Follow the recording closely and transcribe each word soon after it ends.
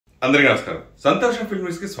అందరికీ నమస్కారం. సంతోషం ఫిల్మ్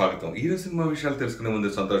న్యూస్ కి స్వాగతం. ఈ రోజు సినిమా విషయాలు తెలుసుకునే ముందు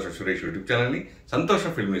సంతోషం సురేష్ యూట్యూబ్ ఛానల్ ని,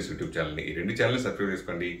 సంతోషం ఫిల్మ్ న్యూస్ యూట్యూబ్ ఛానల్ ని, ఈ రెండు ఛానల్ సబ్స్క్రైబ్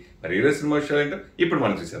చేసుకోండి. మరి ఈ రోజు సినిమా విషయాలు ఏంటో ఇప్పుడు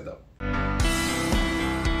మనం చూసేద్దాం.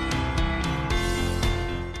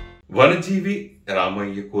 వనజీవి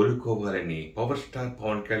రామయ్య కోలుకోవాలని పవర్ స్టార్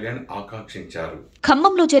పవన్ కళ్యాణ్ ఆకాంక్షించారు.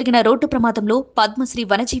 ఖమ్మంలో జరిగిన రోడ్డు ప్రమాదంలో పద్మశ్రీ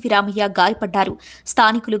వనజీవి రామయ్య గాయపడ్డారు.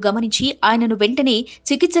 స్థానికులు గమనించి ఆయనను వెంటనే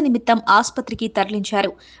చికిత్స నిమిత్తం ఆసుపత్రికి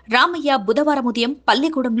తరలించారు. రామయ్య బుధవారం ఉదయం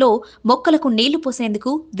పల్లెగూడెంలో మొక్కలకు నీళ్లు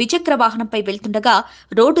పోసేందుకు ద్విచక్ర వాహనంపై వెళ్తుండగా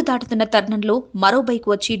రోడ్డు దాటుతున్న తరుణంలో మరో బైక్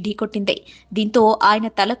వచ్చి ఢీకొట్టింది. దీంతో ఆయన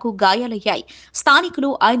తలకు గాయాలయ్యాయి.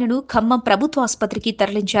 స్థానికులు ఆయనను ఖమ్మం ప్రభుత్వ ఆసుపత్రికి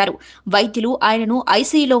తరలించారు. వైద్యులు ఆయనను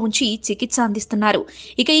ఐసీయూలో ఉంచి చికిత్స అందిస్తున్నారు.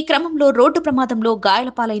 ఇక ఈ క్రమంలో రోడ్డు ప్రమాదంలో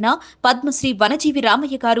గాయాల పాలైన పద్మశ్రీ వనజీవి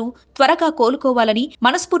రామయ్య గారు త్వరగా కోలుకోవాలని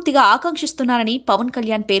మనస్ఫూర్తిగా ఆకాంక్షిస్తున్నారని పవన్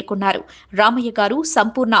కళ్యాణ్ పేర్కొన్నారు. రామయ్య గారు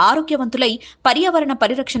సంపూర్ణ ఆరోగ్యవంతులై పర్యావరణ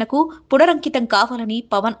పరిరక్షణకు పునరంకితం కావాలని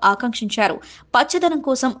పవన్ ఆకాంక్షించారు. పచ్చదనం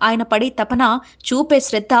కోసం ఆయన పడే తపన, చూపే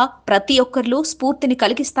శ్రద్ధ ప్రతి ఒక్కరిలో స్ఫూర్తిని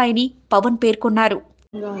కలిగిస్తాయని పవన్ పేర్కొన్నారు.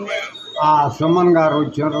 సుమన్ గారు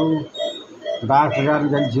వచ్చారు, డాక్టర్ గారు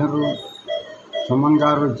కలిసారు. సుమన్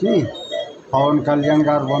గారు వచ్చి పవన్ కళ్యాణ్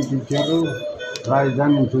గారు పంపించారు.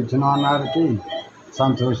 రాజధాని నుంచి వచ్చిన వారికి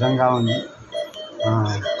సంతోషంగా ఉంది.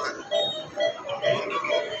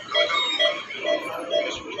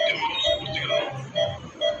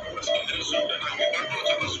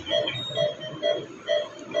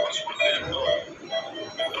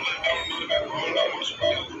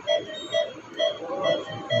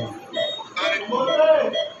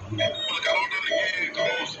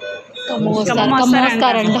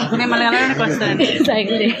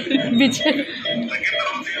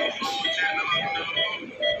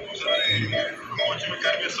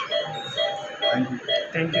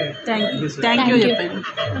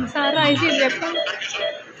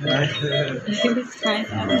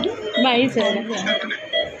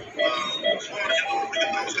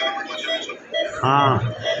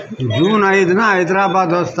 జూన్ 5న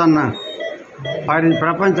హైదరాబాద్ వస్తున్నా.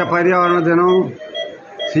 ప్రపంచ పర్యావరణ దినం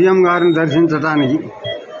సీఎం గారిని దర్శించడానికి.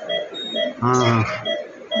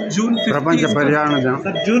 ప్రపంచ పర్యావరణ దినం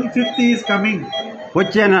June 5th is coming.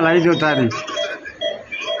 వచ్చే నెల 5వ తారీఖు.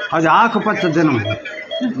 అది ఆకుపచ్చ దినం.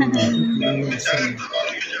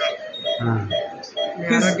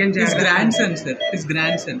 His grandson, sir. His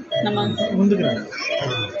grandson.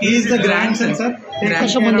 He is the grandson, sir.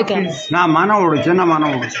 నా మనవుడు, చిన్న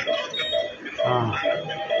మనవుడు,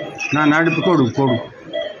 నా నడుపు కొడుకు.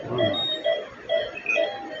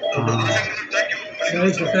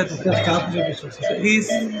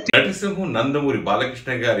 నటసింహం నందమూరి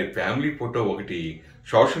బాలకృష్ణ గారి ఫ్యామిలీ ఫోటో ఒకటి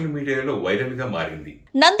సోషల్ మీడియాలో వైరల్ గా మారింది.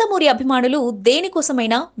 నందమూరి అభిమానులు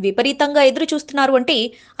దేనికోసమైనా విపరీతంగా ఎదురు చూస్తున్నారు అంటే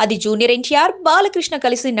అది జూనియర్ ఎన్టీఆర్, బాలకృష్ణ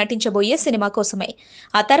కలిసి నటించబోయే సినిమా కోసమే.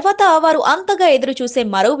 ఆ తర్వాత వారు అంతగా ఎదురు చూసే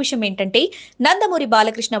మరో విషయం ఏంటంటే నందమూరి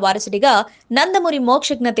బాలకృష్ణ వారసుడిగా నందమూరి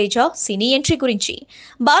మోక్షజ్ఞ తేజ సినీ ఎంట్రీ గురించి.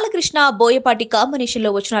 బాలకృష్ణ, బోయపాటి కాంబినేషన్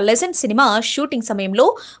లో వచ్చిన లెజెండ్ సినిమా షూటింగ్ సమయంలో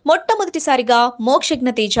మొట్టమొదటిసారిగా మోక్షజ్ఞ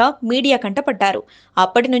తేజ మీడియా కంటపడ్డారు.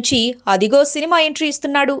 అప్పటి నుంచి అదిగో సినిమా ఎంట్రీ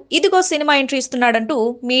ఇస్తున్నాడు, ఇదిగో సినిమా ఎంట్రీ ఇస్తున్నాడంటూ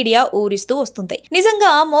మీడియా ఊరిస్తూ వస్తుంది.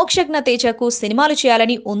 నిజంగా మోక్షజ్ఞ తేజకు సినిమాలు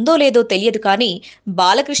చేయాలని ఉందో లేదో తెలియదు కానీ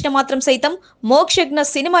బాలకృష్ణ మాత్రం సైతం మోక్షజ్ఞ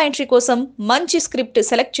సినిమా ఎంట్రీ కోసం మంచి స్క్రిప్ట్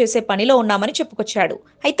సెలెక్ట్ చేసే పనిలో ఉన్నామని చెప్పుకొచ్చాడు.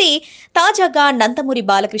 అయితే తాజాగా నందమూరి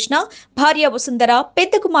బాలకృష్ణ భార్య వసుంధర,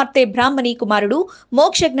 పెద్ద కుమార్తె బ్రాహ్మణి కుమారుడు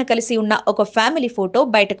మోక్షజ్ఞ కలిసి ఉన్న ఒక ఫ్యామిలీ ఫోటో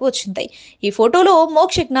బయటకు వచ్చింది. ఈ ఫోటోలో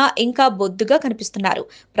మోక్షజ్ఞ ఇంకా బొద్దుగా కనిపిస్తున్నారు.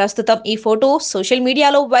 ప్రస్తుతం ఈ ఫోటో సోషల్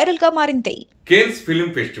మీడియాలో వైరల్ గా మారింది. కేన్స్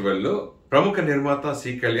ఫిల్మ్ ఫెస్టివల్ లో ప్రముఖ నిర్మాత సి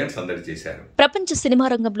కళ్యాణ్ సందడి చేశారు. ప్రపంచ సినిమా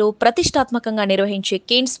రంగంలో ప్రతిష్టాత్మకంగా నిర్వహించే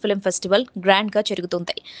కేన్స్ ఫిల్మ్ ఫెస్టివల్ గ్రాండ్ గా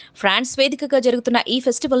జరుగుతుంది. ఫ్రాన్స్ వేదికగా జరుగుతున్న ఈ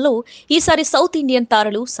ఫెస్టివల్లో ఈసారి సౌత్ ఇండియన్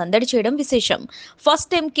తారలు సందడి చేయడం విశేషం. ఫస్ట్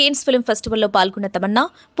టైం కేన్స్ ఫిల్మ్ ఫెస్టివల్లో పాల్గొన్న తమన్నా,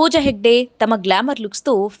 పూజా హెగ్డే తమ గ్లామర్ లుక్స్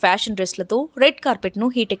తో ఫ్యాషన్ డ్రెస్లతో రెడ్ కార్పెట్ ను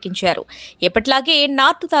హీటెక్కించారు. ఎప్పట్లాగే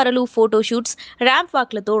నార్త్ తారలు ఫోటో షూట్స్, ర్యాంప్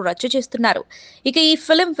వాక్లతో రచ్చ చేస్తున్నారు. ఇక ఈ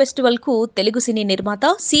ఫిల్మ్ ఫెస్టివల్ కు తెలుగు సినీ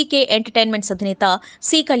నిర్మాత సీకే ఎంటర్టైన్మెంట్స్ అధినేత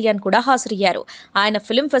సి కళ్యాణ్ కూడా హాజరయ్యారు. ఆయన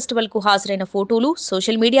ఫిల్మ్ ఫెస్టివల్ కు హాజరైన ఫోటోలు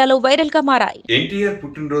సోషల్ మీడియాలో వైరల్ గా మారాయి. ఎన్టీఆర్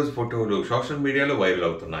పుట్టినరోజు ఫోటోలు సోషల్ మీడియాలో వైరల్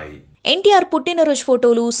అవుతున్నాయి. ఎన్టీఆర్ పుట్టినరోజు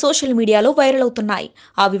ఫోటోలు సోషల్ మీడియాలో వైరల్ అవుతున్నాయి.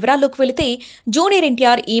 ఆ వివరాల్లోకి వెళితే జూనియర్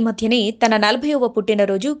ఎన్టీఆర్ ఈ మధ్యనే తన 40వ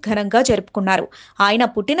పుట్టినరోజు ఘనంగా జరుపుకున్నారు. ఆయన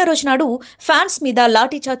పుట్టినరోజు నాడు ఫ్యాన్స్ మీద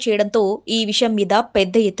లాఠీచార్జ్ చేయడంతో ఈ విషయం మీద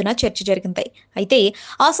పెద్ద ఎత్తున చర్చ జరిగింది. అయితే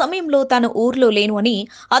ఆ సమయంలో తాను ఊర్లో లేను అని,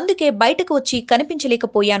 అందుకే బయటకు వచ్చి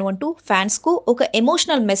కనిపించలేకపోయాను అంటూ ఫ్యాన్స్ కు ఒక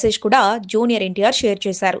ఎమోషనల్ మెసేజ్ కూడా జూనియర్ ఎన్టీఆర్ షేర్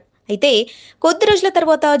చేశారు. అయితే కొద్ది రోజుల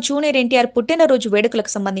తర్వాత జూనియర్ ఎన్టీఆర్ పుట్టినరోజు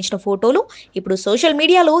వేడుకలకు సంబంధించిన ఫోటోలు ఇప్పుడు సోషల్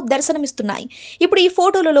మీడియాలో దర్శనమిస్తున్నాయి. ఇప్పుడు ఈ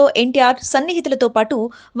ఫోటోలలో ఎన్టీఆర్ సన్నిహితులతో పాటు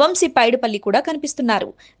వంశీ పైడిపల్లి కూడా కనిపిస్తున్నారు.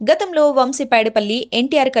 గతంలో వంశీ పైడిపల్లి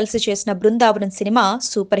ఎన్టీఆర్ కలిసి చేసిన బృందావనం సినిమా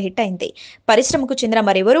సూపర్ హిట్ అయింది. పరిశ్రమకు చెందిన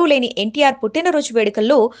మరెవరూ లేని ఎన్టీఆర్ పుట్టినరోజు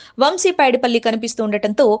వేడుకల్లో వంశీ పైడిపల్లి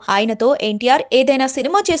కనిపిస్తుండటంతో ఆయనతో ఎన్టీఆర్ ఏదైనా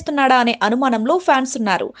సినిమా చేస్తున్నాడా అనే అనుమానంలో ఫ్యాన్స్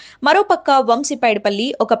ఉన్నారు. మరోపక్క వంశీ పైడిపల్లి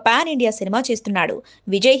ఒక పాన్ ఇండియా సినిమా చేస్తున్నాడు.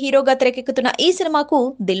 విజయ్ హీరోగా తెరకెక్కుతున్న ఈ సినిమాకు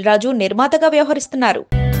దిల్ రాజు నిర్మాతగా వ్యవహరిస్తున్నారు.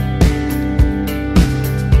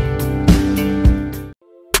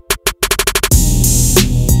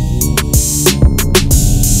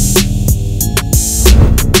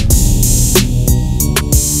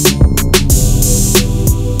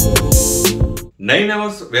 Nine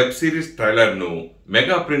hours web series trailer ను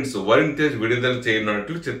మెగా ప్రిన్స్ వరుణ్ తేజ్ విడుదల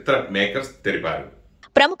చేయనున్నట్లు చిత్ర మేకర్స్ తెలిపారు.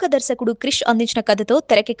 ప్రముఖ దర్శకుడు క్రిష్ అందించిన కథతో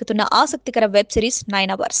తెరకెక్కుతున్న ఆసక్తికర web series 9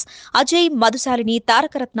 hours. Ajay, Madhu Shalini,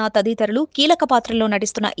 Tarakaratna తదితరులు కీలక పాత్రల్లో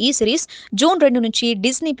నటిస్తున్న ఈ సిరీస్ జూన్ 2 నుంచి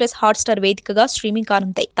డిజ్నీ ప్లస్ హాట్స్టార్ వేదికగా స్ట్రీమింగ్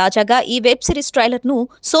కానుంది. తాజాగా ఈ వెబ్ సిరీస్ ట్రైలర్ ను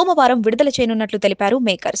సోమవారం విడుదల చేయనున్నట్లు తెలిపారు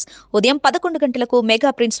మేకర్స్. ఉదయం 11 గంటలకు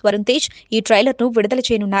మెగా ప్రిన్స్ వరుణ్ తేజ్ ఈ ట్రైలర్ ను విడుదల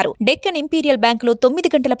చేయనున్నారు. డెక్కన్ ఇంపీరియల్ బ్యాంక్ లో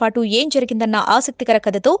 9 గంటల పాటు ఏం జరిగిందన్న ఆసక్తికర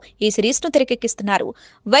కథతో ఈ సిరీస్ ను తెరకెక్కిస్తున్నారు.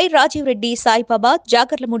 వై రాజీవ్ రెడ్డి, సాయిబాబా,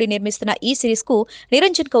 జాగర్లమూడి నిర్మిస్తున్న ఈ సిరీస్ కు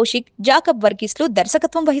నిరంజన్ కౌశిక్, జాకబ్ వర్గీస్లు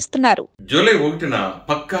దర్శకత్వం వహిస్తున్నారు. జూలై 1న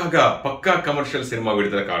పక్కా కమర్షియల్ సినిమా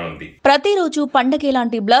విడుదల కానుంది. ప్రతిరోజు పండగే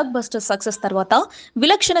లాంటి బ్లాక్ బస్టర్ సక్సెస్ తర్వాత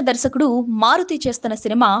విలక్షణ దర్శకుడు మారుతి చేస్తున్న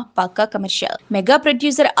సినిమా పక్కా commercial. Mega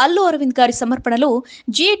producer Allu Arvind గారి సమర్పణలో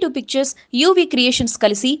GA2 పిక్చర్స్, యూవీ క్రియేషన్స్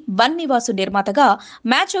కలిసి బన్నీవాసు నిర్మాతగా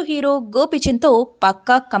మ్యాచో హీరో గోపిచంద్ తో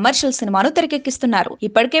పక్కా కమర్షియల్ సినిమాను తెరకెక్కిస్తున్నారు.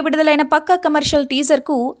 ఇప్పటికే విడుదలైన పక్కా కమర్షియల్ టీజర్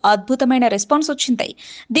కు అద్భుతమైన రెస్పాన్స్ వచ్చింది.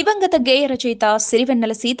 దివంగత గేయ రచయిత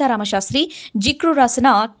సిరివెన్నెల సీతారామ శాస్త్రి జిక్రు రాసిన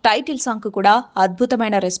టైటిల్ సాంగ్ కు కూడా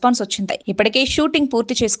అద్భుతమైన రెస్పాన్స్ వచ్చింది. ఇప్పటికే షూటింగ్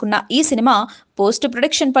పూర్తి చేసుకున్న ఈ సినిమా పోస్ట్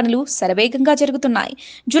ప్రొడక్షన్ పనులు శరవేగంగా జరుగుతున్నాయి.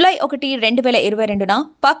 జూలై 1, 2022న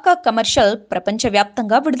పక్కా కమర్షియల్ ప్రపంచ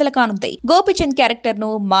వ్యాప్తంగా విడుదల కానుంది. గోపిచంద్ క్యారెక్టర్ ను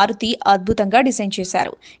మారుతి అద్భుతంగా డిజైన్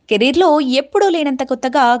చేశారు. కెరీర్ లో ఎప్పుడూ లేనంత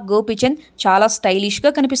కొత్తగా గోపిచంద్ చాలా స్టైలిష్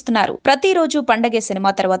గా కనిపిస్తున్నారు. ప్రతిరోజు పండగే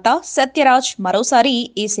సినిమా తర్వాత సత్యరాజ్ మరోసారి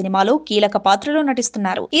ఈ సినిమాలో కీలక పాత్రలో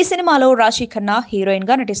నటిస్తున్నారు. ఈ సినిమాలో రాశి ఖన్నా హీరోయిన్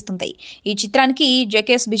గా నటిస్తుంది. ఈ చిత్రానికి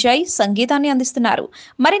జకేస్ బిజయ్ సంగీతాన్ని అందిస్తున్నారు.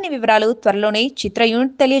 మరిన్ని వివరాలు త్వరలోనే చిత్ర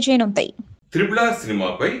యూనిట్ తెలియజేయనుంది. త్రిబుల్ ఆర్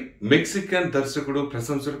సినిమాపై మెక్సికన్ దర్శకుడు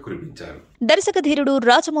ప్రశంసలు కురిపించారు. దర్శక ధీరుడు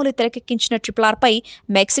రాజమౌళి తెరకెక్కించిన RRR పై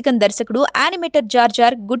మెక్సికన్ దర్శకుడు యానిమేటర్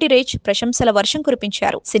జార్జార్ గుటిరేజ్ ప్రశంసల వర్షం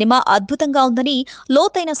కురిపించారు. సినిమా అద్భుతంగా ఉందని,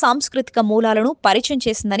 లోతైన సాంస్కృతిక మూలాలను పరిచయం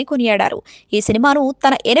చేసిందని కొనియాడారు. ఈ సినిమాను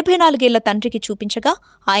తన 84 ఏళ్ల తండ్రికి చూపించగా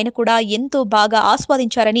ఆయన కూడా ఎంతో బాగా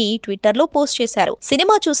ఆస్వాదించారని ట్విట్టర్లో పోస్ట్ చేశారు.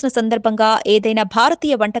 సినిమా చూసిన సందర్భంగా ఏదైనా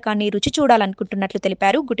భారతీయ వంటకాన్ని రుచి చూడాలనుకుంటున్నట్లు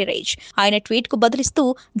తెలిపారు గుటిరేజ్. ఆయన ట్వీట్ కు బదులిస్తూ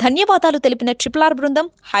ధన్యవాదాలు తెలిపిన RRR బృందం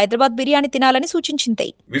హైదరాబాద్ బిర్యానీ తినాలని సూచించింది.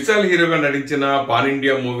 విశాల్ హీరోగా నటించిన pan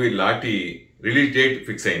India movie lathi release date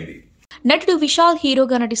fix అయింది. నటుడు విశాల్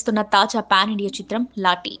హీరోగా నటిస్తున్న తాజా పాన్ ఇండియా చిత్రం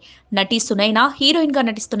లాఠీ. నటి సునైనా హీరోయిన్ గా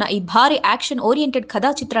నటిస్తున్న ఈ భారీ యాక్షన్ ఓరియంటెడ్ కథా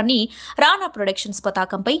చిత్రాన్ని రానా ప్రొడక్షన్స్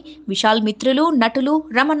పతాకంపై విశాల్ మిత్రులు, నటులు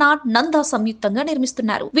రమణ, నందా సంయుక్తంగా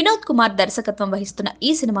నిర్మిస్తున్నారు. వినోద్ కుమార్ దర్శకత్వం వహిస్తున్న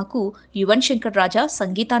ఈ సినిమాకు యువన్ శంకర్ రాజా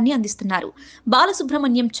సంగీతాన్ని అందిస్తున్నారు.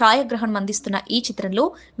 బాలసుబ్రహ్మణ్యం ఛాయాగ్రహణం అందిస్తున్న ఈ చిత్రంలో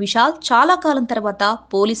విశాల్ చాలా కాలం తర్వాత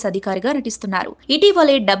పోలీస్ అధికారిగా నటిస్తున్నారు.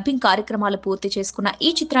 ఇటీవలే డబ్బింగ్ కార్యక్రమాలు పూర్తి చేసుకున్న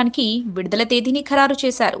ఈ చిత్రానికి విడుదల తేదీని ఖరారు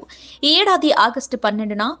చేశారు. ఈ ఏడాది ఆగస్టు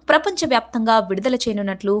 12న ప్రపంచ వ్యాప్తంగా విడుదల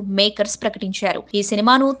చేయనున్నట్లు మేకర్స్ ప్రకటించారు. ఈ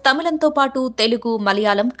సినిమాను తమిళంతో పాటు తెలుగు,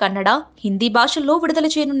 మలయాళం, కన్నడ, హిందీ భాషల్లో విడుదల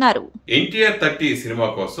చేయనున్నారు. ఎన్టీఆర్ 30 సినిమా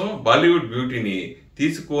కోసం బాలీవుడ్ బ్యూటీని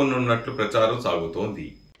తీసుకోనున్నట్లు ప్రచారం సాగుతోంది.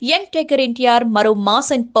 యంగ్ టైగర్ ఎన్టీఆర్ మరో mass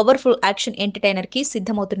and powerful action entertainer కి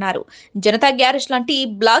సిద్ధమవుతున్నారు. జనతా గ్యారేజ్ లాంటి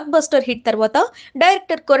బ్లాక్ బస్టర్ హిట్ తర్వాత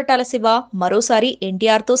డైరెక్టర్ కొరటాల శివ మరోసారి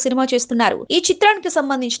ఎన్టీఆర్ తో సినిమా చేస్తున్నారు. ఈ చిత్రానికి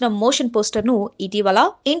సంబంధించిన మోషన్ పోస్టర్ ను ఇటీవల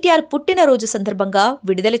ఎన్టీఆర్ పుట్టినరోజు సందర్భంగా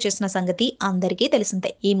విడుదల చేసిన సంగతి అందరికీ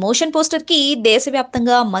తెలిసిందే. ఈ మోషన్ పోస్టర్ కి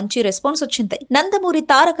దేశవ్యాప్తంగా మంచి రెస్పాన్స్ వచ్చింది. నందమూరి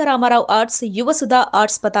తారక రామారావు ఆర్ట్స్, యువసుధ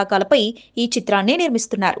ఆర్ట్స్ పతాకాలపై ఈ చిత్రాన్ని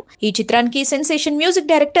నిర్మిస్తున్నారు. ఈ చిత్రానికి sensation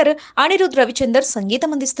music director Anirudh Ravichander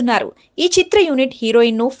సంగీతం అందిస్తున్నారు. ఈ చిత్ర యూనిట్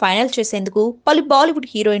హీరోయిన్ ను ఫైనల్ చేసేందుకు పలు బాలీవుడ్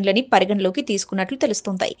హీరోయిన్లని పరిగణలోకి తీసుకున్నట్లు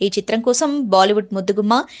తెలుస్తుంది. ఈ చిత్రం కోసం బాలీవుడ్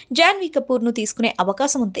ముద్దుగుమ్మ జాన్వీ కపూర్ ను తీసుకునే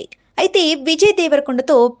అవకాశం ఉంది. అయితే విజయ్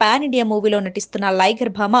దేవరకొండతో పాన్ ఇండియా మూవీలో నటిస్తున్న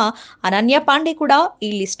లైగర్ భామ అనన్య పాండే కూడా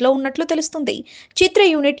ఈ లిస్ట్ లో ఉన్నట్లు తెలుస్తుంది. చిత్ర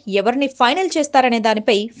యూనిట్ ఎవరిని ఫైనల్ చేస్తారనే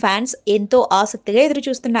దానిపై ఫ్యాన్స్ ఎంతో ఆసక్తిగా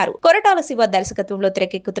ఎదురుచూస్తున్నారు. కొరటాల శివ దర్శకత్వంలో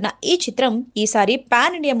తెరకెక్కుతున్న ఈ చిత్రం ఈసారి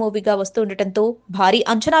పాన్ ఇండియా మూవీగా వస్తుండటంతో భారీ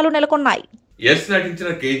అంచనాలు నెలకొన్నాయి. నటించిన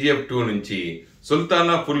KGF 2 నుంచి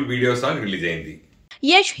Sultana full video song release అయింది.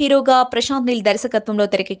 యష్ హీరోగా ప్రశాంత్ నీల్ దర్శకత్వంలో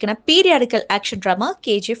తెరకెక్కిన పీరియాడికల్ యాక్షన్ డ్రామా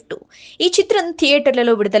KGF 2. ఈ చిత్రం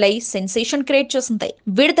థియేటర్లలో విడుదలై సెన్సేషన్ క్రియేట్ చేసింది.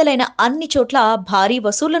 విడుదలైన అన్ని చోట్ల భారీ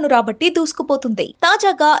వసూళ్లను రాబట్టి దూసుకుపోతుంది.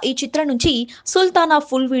 తాజాగా ఈ చిత్రం నుంచి సుల్తానా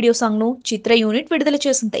ఫుల్ వీడియో సాంగ్ ను చిత్ర యూనిట్ విడుదల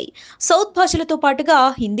చేసింది. సౌత్ భాషలతో పాటుగా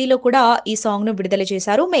హిందీలో కూడా ఈ సాంగ్ ను విడుదల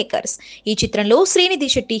చేశారు మేకర్స్. ఈ చిత్రంలో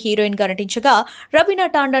శ్రీనిధి శెట్టి హీరోయిన్ గా నటించగా రవీనా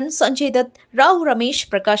టాండన్, సంజయ్ దత్, రావు రమేష్,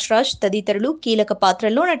 ప్రకాష్ రాజ్ తదితరులు కీలక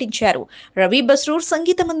పాత్రల్లో నటించారు. రవి బస్రూర్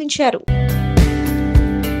సంగీతం అందించారు.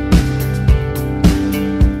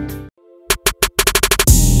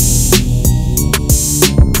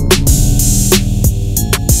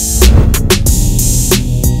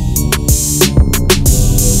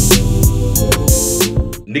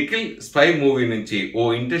 నిఖిల్ స్పై మూవీ నుంచి ఓ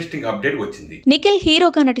ఇంట్రెస్టింగ్ అప్డేట్ వచ్చింది. నిఖిల్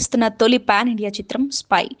హీరోగా నటిస్తున్న తొలి పాన్ ఇండియా చిత్రం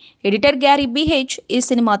స్పై. ఎడిటర్ గ్యారీ BH ఈ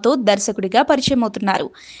సినిమాతో దర్శకుడిగా పరిచయం అవుతున్నారు.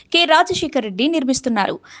 K. రాజశేఖర్ రెడ్డి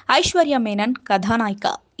నిర్మిస్తున్నారు. ఐశ్వర్య మేనన్ కథానాయిక.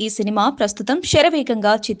 ఈ సినిమా ప్రస్తుతం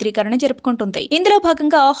శరవేగంగా చిత్రీకరణ జరుపుకుంటుంది. ఇందులో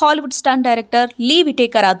భాగంగా హాలీవుడ్ స్టార్ డైరెక్టర్ లీ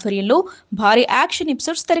విటేకర్ ఆధ్వర్యంలో భారీ యాక్షన్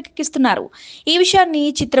ఎపిసోడ్స్ తెరకెక్కిస్తున్నారు. ఈ విషయాన్ని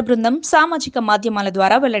చిత్ర బృందం సామాజిక మాధ్యమాల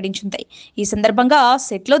ద్వారా వెల్లడించింది. ఈ సందర్భంగా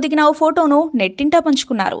సెట్ లో దిగిన ఓ ఫోటోను నెట్టింటా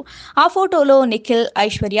పంచుకున్నారు. ఆ ఫోటోలో నిఖిల్,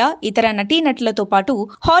 ఐశ్వర్య, ఇతర నటీనటులతో పాటు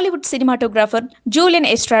Hollywood cinematographer Julian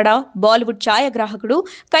Estrada, Bollywood ఛాయాగ్రాహకుడు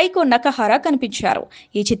కైకో నకహారా కనిపించారు.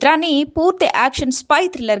 ఈ చిత్రాన్ని పూర్తి యాక్షన్ స్పై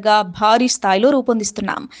థ్రిల్లర్ గా భారీ స్థాయిలో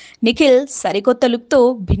రూపొందిస్తున్నాం. నిఖిల్ సరికొత్త లుక్ తో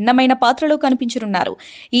భిన్నమైన పాత్రలో కనిపించనున్నారు.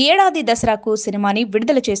 ఈ ఏడాది దసరాకు సినిమాని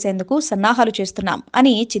విడుదల చేసేందుకు సన్నాహాలు చేస్తున్నాం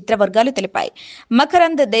అని చిత్ర వర్గాలు తెలిపాయి.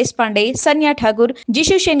 మకరంద్ దేశ్పాండే, సన్యా ఠాగూర్,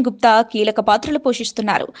 జిషు సేన్ గుప్తా కీలక పాత్రలు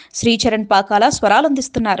పోషిస్తున్నారు. శ్రీచరణ్ పాకాల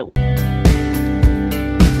స్వరాలందిస్తున్నారు.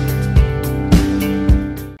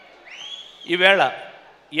 ఈవేళ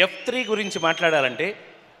F3 గురించి మాట్లాడాలంటే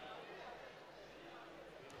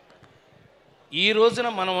ఈ రోజున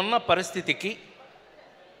మనం ఉన్న పరిస్థితికి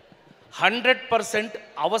 100%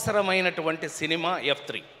 అవసరమైనటువంటి సినిమా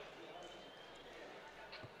F3.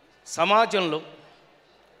 సమాజంలో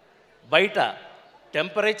బయట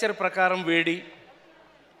టెంపరేచర్ ప్రకారం వేడి,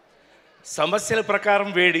 సమస్యల ప్రకారం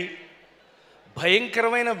వేడి,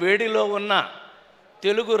 భయంకరమైన వేడిలో ఉన్న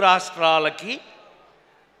తెలుగు రాష్ట్రాలకి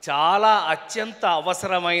చాలా అత్యంత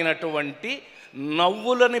అవసరమైనటువంటి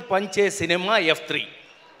నవ్వులని పంచే సినిమా F3.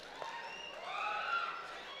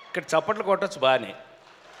 ఇక్కడ చప్పట్లు కొట్టచ్చు బాగానే.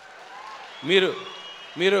 మీరు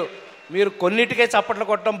మీరు మీరు కొన్నిటికే చప్పట్లు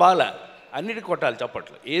కొట్టడం బాగా, అన్నిటికి కొట్టాలి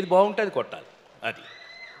చప్పట్లు. ఏది బాగుంటే అది కొట్టాలి. అది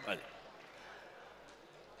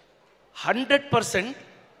 100%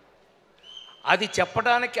 అది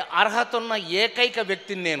చెప్పడానికి అర్హత ఉన్న ఏకైక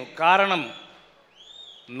వ్యక్తిని నేను. కారణం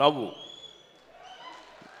నవ్వు.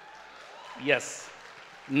 ఎస్,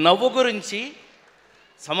 నవ్వు గురించి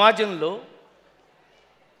సమాజంలో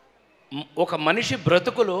ఒక మనిషి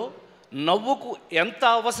బ్రతుకులో నవ్వుకు ఎంత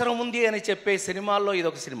అవసరం ఉంది అని చెప్పే సినిమాల్లో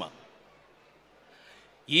ఇదొక సినిమా.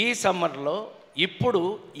 ఈ సమ్మర్లో ఇప్పుడు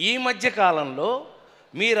ఈ మధ్య కాలంలో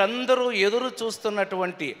మీరందరూ ఎదురు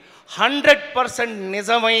చూస్తున్నటువంటి 100%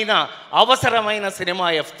 నిజమైన అవసరమైన cinema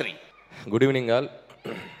F3. Good evening all.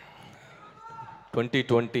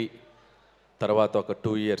 2020 తర్వాత ఒక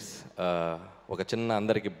 2 years ఒక చిన్న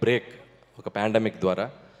అందరికి బ్రేక్ ఒక పాండమిక్ ద్వారా.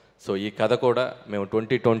 సో ఈ కథ కూడా మేము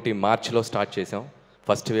 2020 మార్చిలో స్టార్ట్ చేసాం.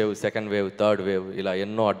 First wave, second wave, third wave ఇలా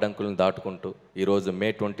ఎన్నో అడ్డంకులను దాటుకుంటూ ఈరోజు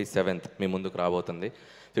May 27th మీ ముందుకు రాబోతుంది.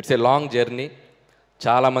 It's a long journey.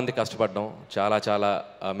 చాలామంది కష్టపడ్డాం. చాలా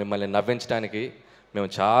మిమ్మల్ని నవ్వించడానికి మేము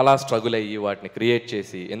చాలా స్ట్రగుల్ అయ్యి వాటిని క్రియేట్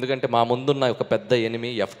చేసి, ఎందుకంటే మా ముందున్న ఒక పెద్ద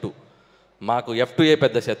ఎనిమి F2. మాకు F2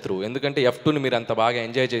 పెద్ద శత్రువు. ఎందుకంటే F2ని మీరు అంత బాగా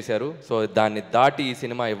ఎంజాయ్ చేశారు. సో దాన్ని దాటి ఈ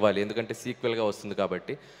సినిమా ఇవ్వాలి, ఎందుకంటే సీక్వెల్గా వస్తుంది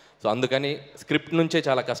కాబట్టి. సో అందుకని స్క్రిప్ట్ నుంచే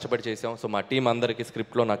చాలా కష్టపడి చేసాం. సో మా టీం అందరికీ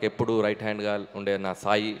స్క్రిప్ట్లో నాకు ఎప్పుడు రైట్ హ్యాండ్గా ఉండే నా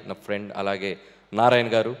సాయి, నా ఫ్రెండ్, అలాగే నారాయణ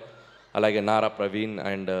గారు, అలాగే నారా ప్రవీణ్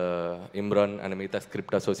అండ్ ఇమ్రాన్ అండ్ మిగతా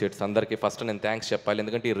స్క్రిప్ట్ అసోసియేట్స్ అందరికీ ఫస్ట్ నేను థ్యాంక్స్ చెప్పాలి.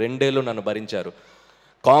 ఎందుకంటే ఈ 2 ఏళ్ళు నన్ను భరించారు.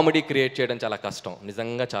 కామెడీ క్రియేట్ చేయడం చాలా కష్టం,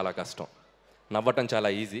 నిజంగా చాలా కష్టం. నవ్వటం చాలా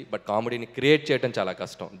ఈజీ, బట్ కామెడీని క్రియేట్ చేయడం చాలా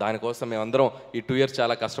కష్టం. దానికోసం మేమందరం ఈ 2 years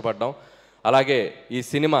చాలా కష్టపడ్డాం. అలాగే ఈ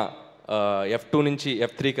సినిమా F2 నుంచి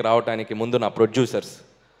F3కి రావడానికి ముందు నా ప్రొడ్యూసర్స్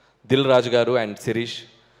దిల్ రాజు గారు అండ్ శిరీష్,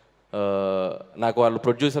 నాకు వాళ్ళు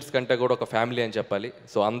ప్రొడ్యూసర్స్ కంటే కూడా ఒక ఫ్యామిలీ అని చెప్పాలి.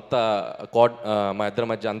 సో అంత మా ఇద్దరి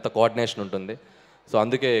మధ్య అంత కోఆర్డినేషన్ ఉంటుంది. సో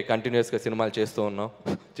అందుకే కంటిన్యూస్గా సినిమాలు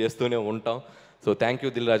చేస్తూనే ఉంటాం. So thank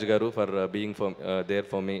you Dil Raju గారు for being there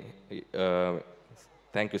for me.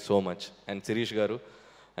 Thank you so much. And Sirish గారు,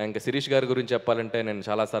 ఇంకా శిరీష్ గారి గురించి చెప్పాలంటే నేను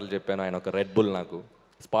చాలాసార్లు చెప్పాను, ఆయన ఒక రెడ్ బుల్. నాకు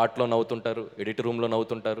స్పాట్లో నవ్వుతుంటారు, ఎడిటర్ రూమ్లో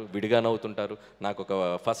నవ్వుతుంటారు, విడిగా నవ్వుతుంటారు, నాకు ఒక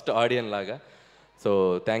ఫస్ట్ ఆడియన్ లాగా. సో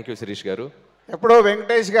థ్యాంక్ యూ శిరీష్ గారు. ఎప్పుడో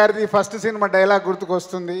వెంకటేష్ గారిది ఫస్ట్ సినిమా డైలాగ్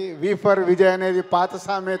గుర్తుకొస్తుంది, వి ఫర్ విజయ్ అనేది పాత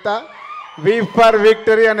సామెత. వి ఫర్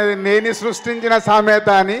విక్టరీ అనేది నేను సృష్టించిన సామెత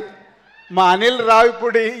అని మా అనిల్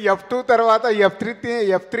రావిపూడి F2 తర్వాత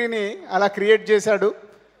F3ని అలా క్రియేట్ చేశాడు.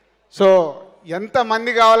 సో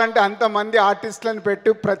ఎంతమంది కావాలంటే అంతమంది ఆర్టిస్టులను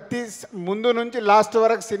పెట్టి ప్రతి ముందు నుంచి లాస్ట్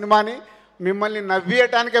వరకు సినిమాని మిమ్మల్ని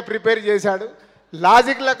నవ్వియటానికే ప్రిపేర్ చేశాడు.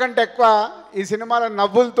 లాజిక్ల కంటే ఎక్కువ ఈ సినిమాలో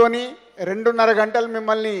నవ్వులతోని 2.5 గంటలు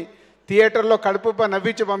మిమ్మల్ని థియేటర్లో కడుపుపై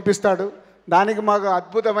నవ్వించి పంపిస్తాడు. దానికి మాకు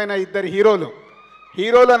అద్భుతమైన 2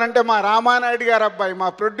 హీరోలు అని అంటే మా రామానాయుడు గారు అబ్బాయి, మా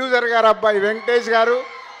ప్రొడ్యూసర్ గారు అబ్బాయి వెంకటేష్ గారు,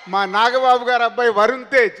 మా నాగబాబు గారు అబ్బాయి వరుణ్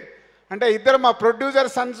తేజ్. అంటే ఇద్దరు మా ప్రొడ్యూసర్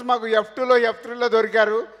సన్స్ మాకు F2లో F3లో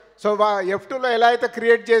దొరికారు. సో F2లో ఎలా అయితే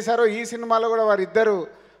క్రియేట్ చేశారో ఈ సినిమాలో కూడా వారిద్దరు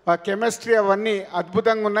కెమిస్ట్రీ అవన్నీ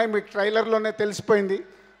అద్భుతంగా ఉన్నాయి. మీకు ట్రైలర్లోనే తెలిసిపోయింది.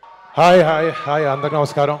 హాయ్ హాయ్ హాయ్ అందరికీ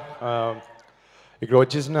నమస్కారం. ఇక్కడ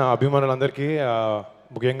వచ్చేసిన అభిమానులందరికీ,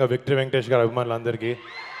 ముఖ్యంగా విక్టరీ వెంకటేష్ గారి అభిమానులందరికీ,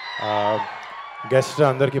 గెస్ట్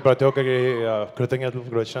అందరికీ ప్రతి ఒక్కరికి కృతజ్ఞతలు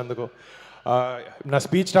ఇక్కడ వచ్చినందుకు. నా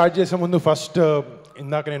స్పీచ్ స్టార్ట్ చేసే ముందు ఫస్ట్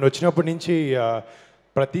ఇందాక నేను వచ్చినప్పటి నుంచి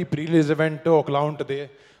ప్రతి ప్రీ రిలీజ్ ఈవెంట్ ఒకలా ఉంటుంది,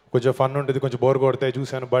 కొంచెం ఫన్ ఉంటుంది, కొంచెం బోర్ కొడతాయి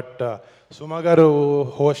చూశాను. బట్ సుమా గారు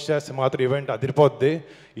హోస్ట్ చేస్తే మాత్రం ఈవెంట్ అదిరిపోద్ది.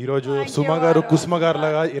 ఈరోజు సుమా గారు కుసుమ గారు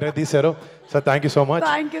లాగా ఇరగదీశారు. Sir thank you so much.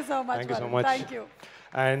 Thank you so much.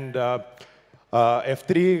 And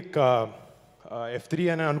F3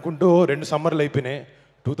 అని అనుకుంటూ 2 సమ్మర్లు అయిపోయినాయి.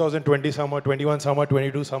 2020 సమ్మర్, 21 సమ్మర్,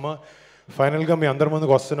 22 సమ్మర్. ఫైనల్గా మీ అందరి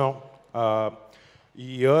ముందుకు వస్తున్నాం. ఈ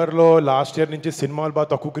ఇయర్లో లాస్ట్ ఇయర్ నుంచి సినిమాలు బాగా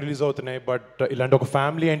తక్కువకి రిలీజ్ అవుతున్నాయి. బట్ ఇలాంటి ఒక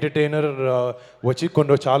ఫ్యామిలీ ఎంటర్టైనర్ వచ్చి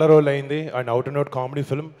చాలా రోజులు అయింది. And out and out comedy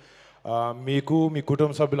film. మీకు మీ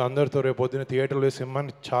కుటుంబ సభ్యులు అందరితో రేపు పొద్దున్న థియేటర్లో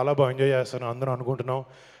సినిమాని చాలా బాగా ఎంజాయ్ చేస్తాను అందరూ అనుకుంటున్నాం.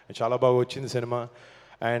 చాలా బాగా వచ్చింది సినిమా.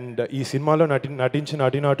 అండ్ ఈ సినిమాలో నటించిన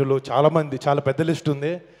నటీనటులు చాలామంది, చాలా పెద్ద లిస్ట్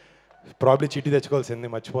ఉంది. ప్రాబ్లీ చీటీ తెచ్చుకోవాల్సింది,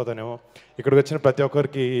 మర్చిపోతానేమో. ఇక్కడికి వచ్చిన ప్రతి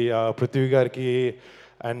ఒక్కరికి, పృథ్వీ గారికి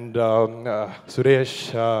అండ్ సురేష్,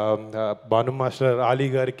 భాను మాస్టర్, ఆలీ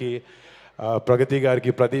గారికి, ప్రగతి గారికి,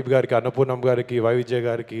 ప్రదీప్ గారికి, అన్నపూర్ణం గారికి, వైవిజయ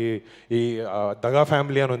గారికి, ఈ దగా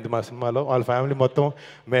ఫ్యామిలీ అని ఉంది మా సినిమాలో, వాళ్ళ ఫ్యామిలీ మొత్తం,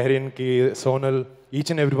 మెహరీన్కి, Sonal,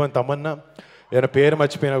 each and every one, Tamannaah, ఏదైనా పేరు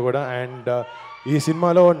మర్చిపోయినా కూడా. అండ్ ఈ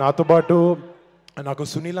సినిమాలో నాతో పాటు నాకు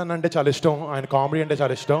సునీల్ అన్న అంటే చాలా ఇష్టం, ఆయన కామెడీ అంటే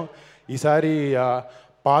చాలా ఇష్టం. ఈసారి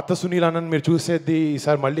పాత సునీల్ అన్నని మీరు చూసేది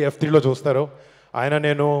ఈసారి మళ్ళీ F3లో చూస్తారు. ఆయన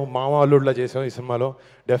నేను మామ అల్లుడిలా చేసాం ఈ సినిమాలో.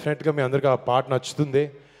 డెఫినెట్గా మీ అందరికీ ఆ పాట నచ్చుతుంది.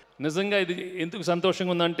 నిజంగా ఇది ఎందుకు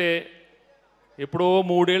సంతోషంగా ఉందంటే, ఎప్పుడో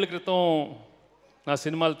 3 ఏళ్ల క్రితం నా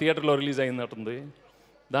సినిమాలు థియేటర్లో రిలీజ్ అయినట్టుంది.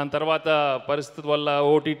 దాని తర్వాత పరిస్థితి వల్ల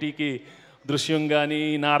ఓటీటీకి దృశ్యం కానీ,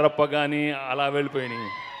 నారప్ప కానీ అలా వెళ్ళిపోయినాయి.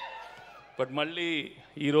 బట్ మళ్ళీ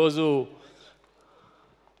ఈరోజు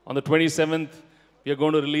on the 27th we are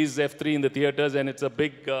going to release F3 in the theaters, and it's a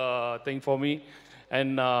big thing for me,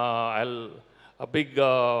 and a big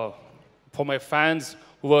for my fans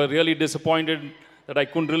who were really disappointed that I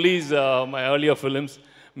couldn't release my earlier films.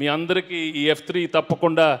 మీ అందరికీ ఈ F3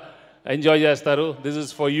 తప్పకుండా enjoy చేస్తారు. This is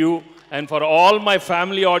for you and for all my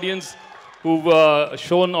family audience who've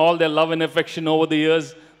shown all their love and affection over the years.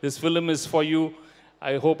 This film is for you.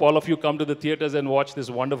 I hope all of you come to the theaters and watch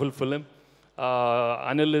this wonderful film.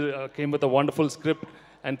 Anil came with a wonderful script,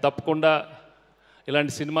 and తప్పకుండా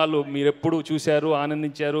ఇలాంటి సినిమాలు మీరు ఎప్పుడు చూశారు,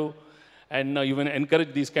 ఆనందించారు, and you will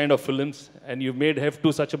encourage these kind of films, and you've made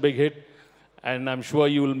F2 such a big hit, and I'm sure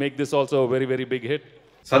you will make this also a very, very big hit.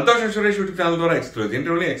 సంతోషం Suresh YouTube channel ద్వారా exclusive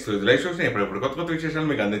ఇంటర్వ్యూలు, exclusive live shows ఎప్పుడప్పుడు కొత్త విశేషాలు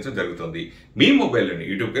మీకు అందించడం జరుగుతుంది. మీ మొబైల్లోని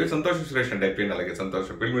యూట్యూబ్కి వెళ్ళి సంతోషం సురేష్ అని టైప్ చేయండి, అలాగే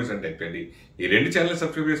సంతోషం ఫిల్మ్స్ అని టైప్ చేయండి. ఈ 2 ఛానల్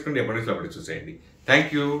సబ్స్క్రైబ్ చేసుకోండి, ఎప్పటి నుంచి అప్పుడు చూసేయండి.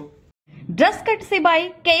 Thank you. Dress కట్సీ by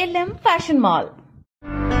KLM fashion mall.